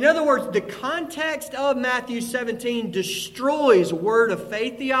 In other words, the context of Matthew 17 destroys word of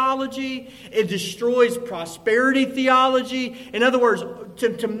faith theology. It destroys prosperity theology. In other words,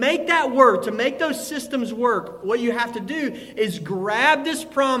 to make that work, to make those systems work, what you have to do is grab this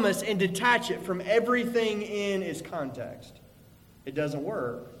promise and detach it from everything in its context. It doesn't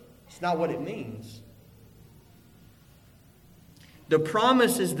work. It's not what it means. The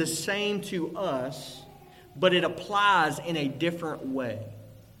promise is the same to us, but it applies in a different way.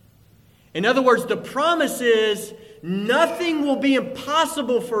 In other words, the promise is nothing will be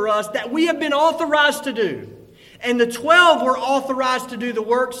impossible for us that we have been authorized to do. And the 12 were authorized to do the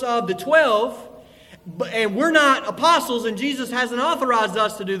works of the 12. And we're not apostles, and Jesus hasn't authorized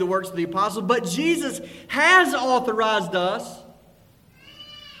us to do the works of the apostles. But Jesus has authorized us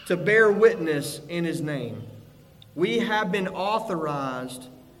to bear witness in His name. We have been authorized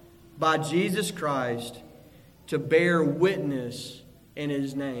by Jesus Christ to bear witness in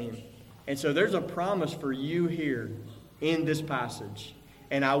His name. And so there's a promise for you here in this passage.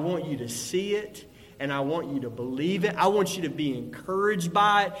 And I want you to see it. And I want you to believe it. I want you to be encouraged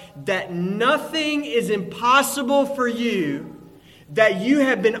by it. That nothing is impossible for you that you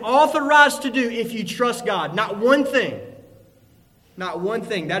have been authorized to do if you trust God. Not one thing. Not one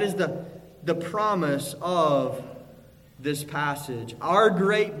thing. That is the promise of this passage. Our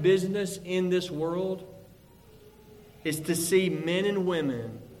great business in this world is to see men and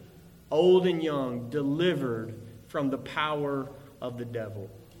women, old and young, delivered from the power of the devil.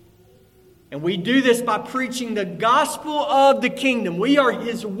 And we do this by preaching the gospel of the kingdom. We are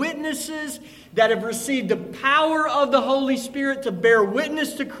His witnesses that have received the power of the Holy Spirit to bear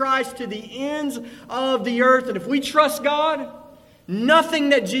witness to Christ to the ends of the earth. And if we trust God, nothing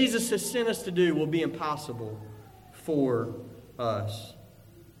that Jesus has sent us to do will be impossible for us.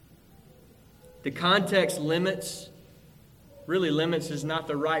 The context limits. Really, limits is not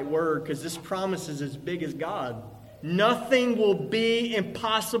the right word, because this promise is as big as God. Nothing will be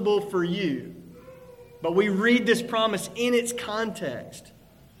impossible for you. But we read this promise in its context.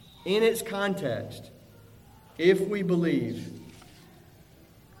 In its context. If we believe.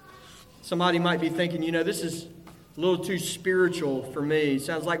 Somebody might be thinking, this is a little too spiritual for me. It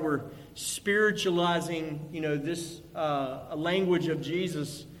sounds like we're spiritualizing, this language of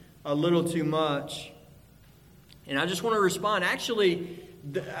Jesus a little too much. And I just want to respond. Actually,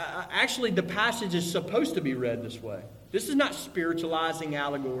 the passage is supposed to be read this way. This is not spiritualizing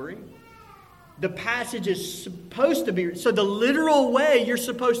allegory. The passage is supposed to be. So the literal way you're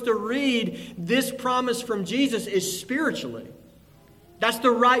supposed to read this promise from Jesus is spiritually. That's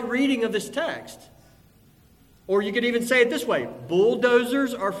the right reading of this text. Or you could even say it this way.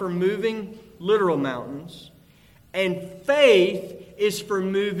 Bulldozers are for moving literal mountains, and faith is for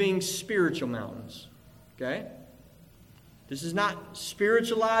moving spiritual mountains. Okay? This is not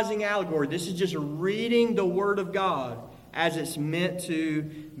spiritualizing allegory. This is just reading the Word of God as it's meant to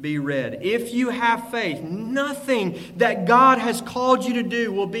be read. If you have faith, nothing that God has called you to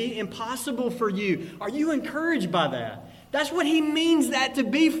do will be impossible for you. Are you encouraged by that? That's what He means that to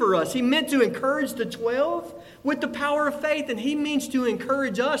be for us. He meant to encourage the 12 with the power of faith, and He means to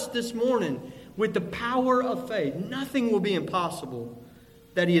encourage us this morning with the power of faith. Nothing will be impossible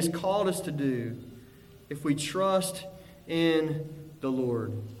that He has called us to do if we trust in the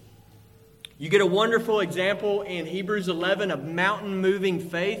Lord. You get a wonderful example in Hebrews 11 of mountain-moving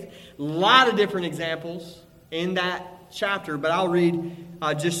faith. A lot of different examples in that chapter, but I'll read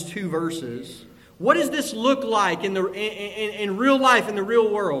just 2 verses. What does this look like in real life, in the real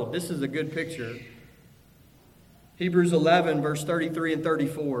world? This is a good picture. Hebrews 11, verse 33 and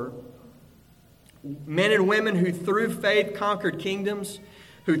 34. Men and women who through faith conquered kingdoms,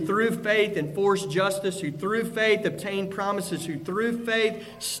 who through faith enforced justice, who through faith obtained promises, who through faith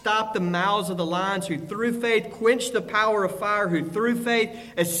stopped the mouths of the lions, who through faith quenched the power of fire, who through faith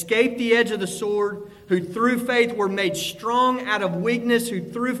escaped the edge of the sword, who through faith were made strong out of weakness, who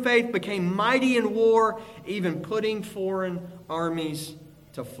through faith became mighty in war, even putting foreign armies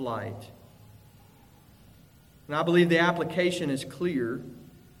to flight. And I believe the application is clear.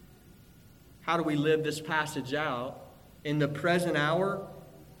 How do we live this passage out? In the present hour,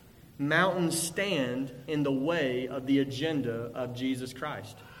 mountains stand in the way of the agenda of Jesus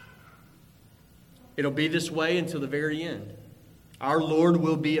Christ. It'll be this way until the very end. Our Lord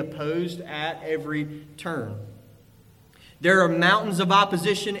will be opposed at every turn. There are mountains of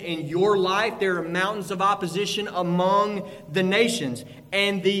opposition in your life. There are mountains of opposition among the nations.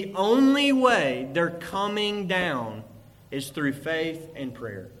 And the only way they're coming down is through faith and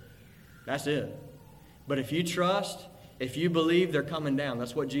prayer. That's it. But if you trust, if you believe, they're coming down.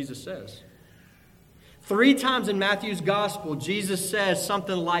 That's what Jesus says. 3 times in Matthew's gospel, Jesus says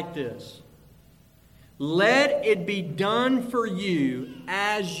something like this. Let it be done for you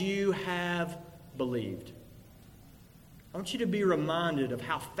as you have believed. I want you to be reminded of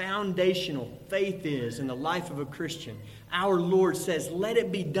how foundational faith is in the life of a Christian. Our Lord says, let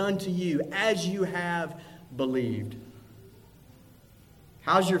it be done to you as you have believed.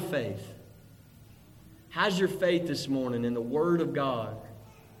 How's your faith? How's your faith this morning in the Word of God,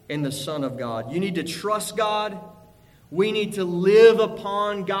 in the Son of God? You need to trust God. We need to live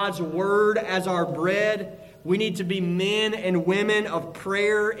upon God's Word as our bread. We need to be men and women of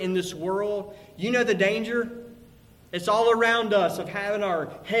prayer in this world. You know the danger? It's all around us of having our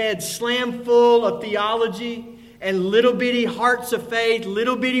heads slammed full of theology and little bitty hearts of faith,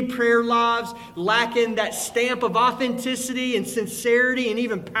 little bitty prayer lives, lacking that stamp of authenticity and sincerity and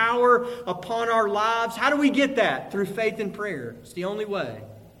even power upon our lives. How do we get that? Through faith and prayer. It's the only way.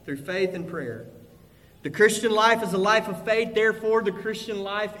 Through faith and prayer. The Christian life is a life of faith. Therefore, the Christian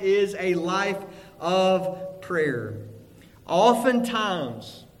life is a life of prayer.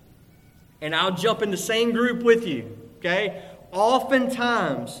 Oftentimes, and I'll jump in the same group with you, okay?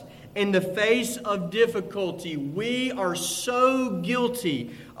 Oftentimes, in the face of difficulty, we are so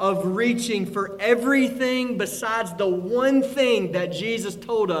guilty of reaching for everything besides the one thing that Jesus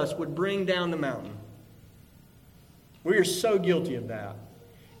told us would bring down the mountain. We are so guilty of that.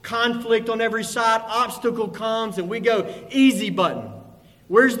 Conflict on every side, obstacle comes, and we go, easy button.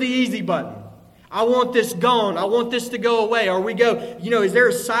 Where's the easy button? I want this gone. I want this to go away. Or we go, is there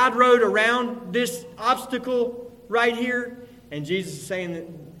a side road around this obstacle right here? And Jesus is saying that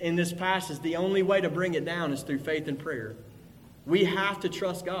in this passage, the only way to bring it down is through faith and prayer. We have to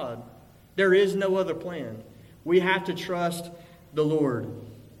trust God. There is no other plan. We have to trust the Lord.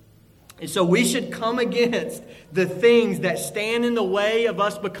 And so we should come against the things that stand in the way of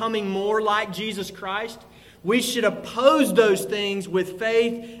us becoming more like Jesus Christ. We should oppose those things with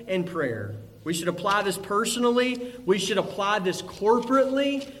faith and prayer. We should apply this personally. We should apply this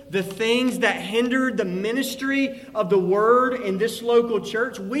corporately. The things that hinder the ministry of the Word in this local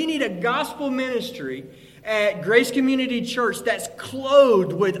church. We need a gospel ministry at Grace Community Church that's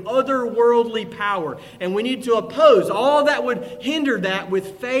clothed with otherworldly power. And we need to oppose all that would hinder that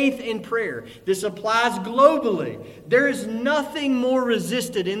with faith and prayer. This applies globally. There is nothing more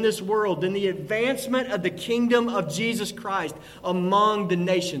resisted in this world than the advancement of the kingdom of Jesus Christ among the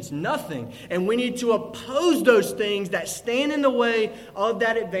nations. Nothing. And we need to oppose those things that stand in the way of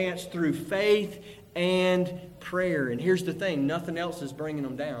that advance through faith and prayer. And here's the thing, nothing else is bringing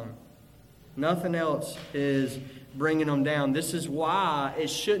them down. Nothing else is bringing them down. This is why it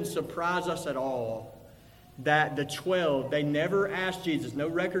shouldn't surprise us at all that the 12, they never asked Jesus, no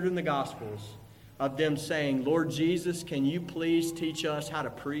record in the Gospels, of them saying, Lord Jesus, can you please teach us how to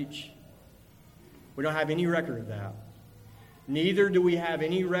preach? We don't have any record of that. Neither do we have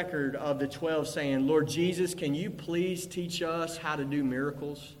any record of the 12 saying, Lord Jesus, can you please teach us how to do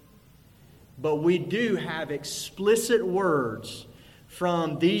miracles? But we do have explicit words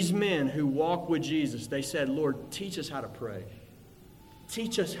from these men who walk with Jesus. They said, Lord, teach us how to pray.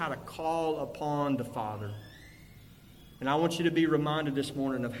 Teach us how to call upon the Father. And I want you to be reminded this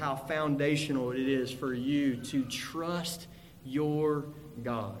morning of how foundational it is for you to trust your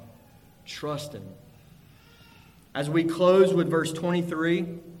God. Trust Him. As we close with verse 23,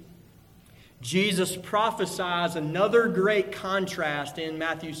 Jesus prophesies another great contrast in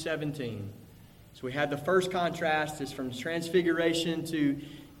Matthew 17. So we had the first contrast is from transfiguration to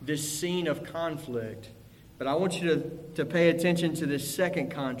this scene of conflict. But I want you to pay attention to this second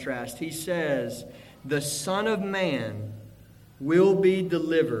contrast. He says, the Son of Man will be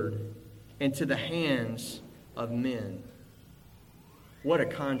delivered into the hands of men. What a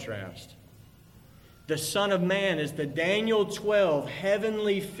contrast. The Son of Man is the Daniel 12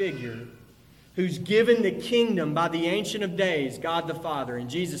 heavenly figure who's given the kingdom by the Ancient of Days, God the Father. And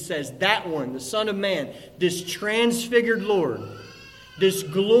Jesus says, that one, the Son of Man, this transfigured Lord, this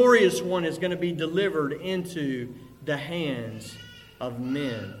glorious one is going to be delivered into the hands of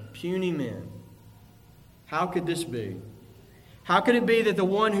men, puny men. How could this be? How could it be that the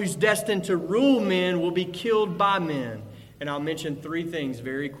one who's destined to rule men will be killed by men? And I'll mention three things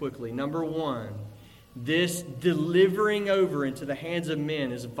very quickly. Number one, this delivering over into the hands of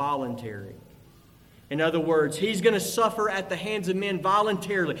men is voluntary. In other words, He's going to suffer at the hands of men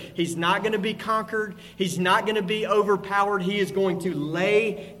voluntarily. He's not going to be conquered. He's not going to be overpowered. He is going to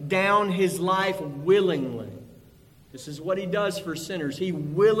lay down His life willingly. This is what He does for sinners. He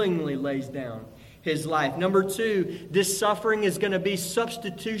willingly lays down His life. Number two, this suffering is going to be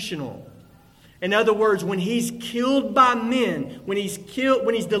substitutional. In other words, when He's killed by men, when He's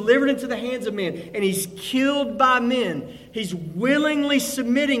delivered into the hands of men, and He's killed by men, He's willingly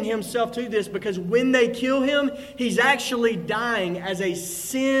submitting Himself to this, because when they kill Him, He's actually dying as a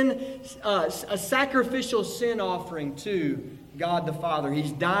sacrificial sin offering to God the Father.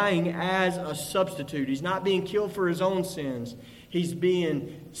 He's dying as a substitute. He's not being killed for His own sins. He's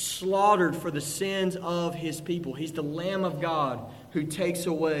being slaughtered for the sins of His people. He's the Lamb of God who takes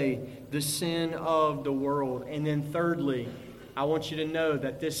away the sin of the world. And then thirdly, I want you to know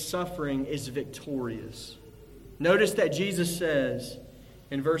that this suffering is victorious. Notice that Jesus says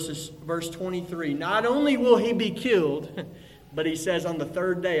in verse 23, not only will He be killed, but He says on the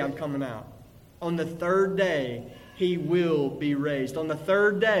third day I'm coming out. On the third day He will be raised. On the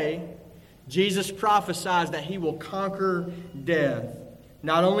third day, Jesus prophesies that He will conquer death.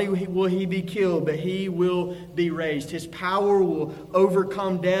 Not only will He be killed, but He will be raised. His power will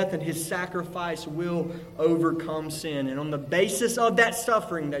overcome death, and His sacrifice will overcome sin. And on the basis of that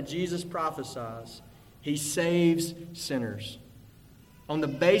suffering that Jesus prophesies, He saves sinners. On the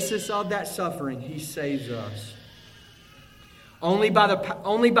basis of that suffering, He saves us. Only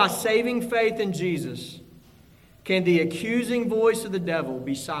by saving faith in Jesus can the accusing voice of the devil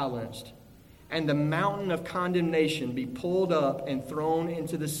be silenced, and the mountain of condemnation be pulled up and thrown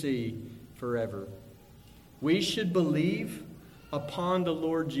into the sea forever. We should believe upon the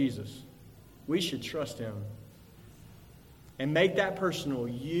Lord Jesus. We should trust Him. And make that personal.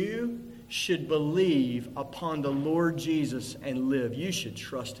 You should believe upon the Lord Jesus and live. You should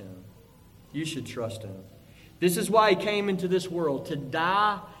trust Him. You should trust Him. This is why He came into this world, to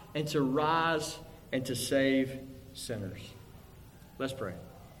die and to rise and to save sinners. Let's pray.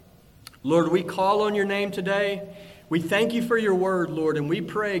 Lord, we call on Your name today. We thank You for Your word, Lord, and we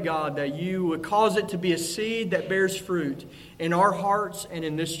pray, God, that You would cause it to be a seed that bears fruit in our hearts and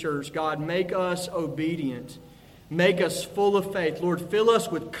in this church. God, make us obedient. Make us full of faith. Lord, fill us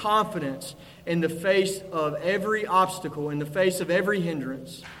with confidence in the face of every obstacle, in the face of every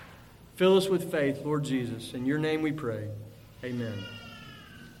hindrance. Fill us with faith, Lord Jesus. In Your name we pray. Amen.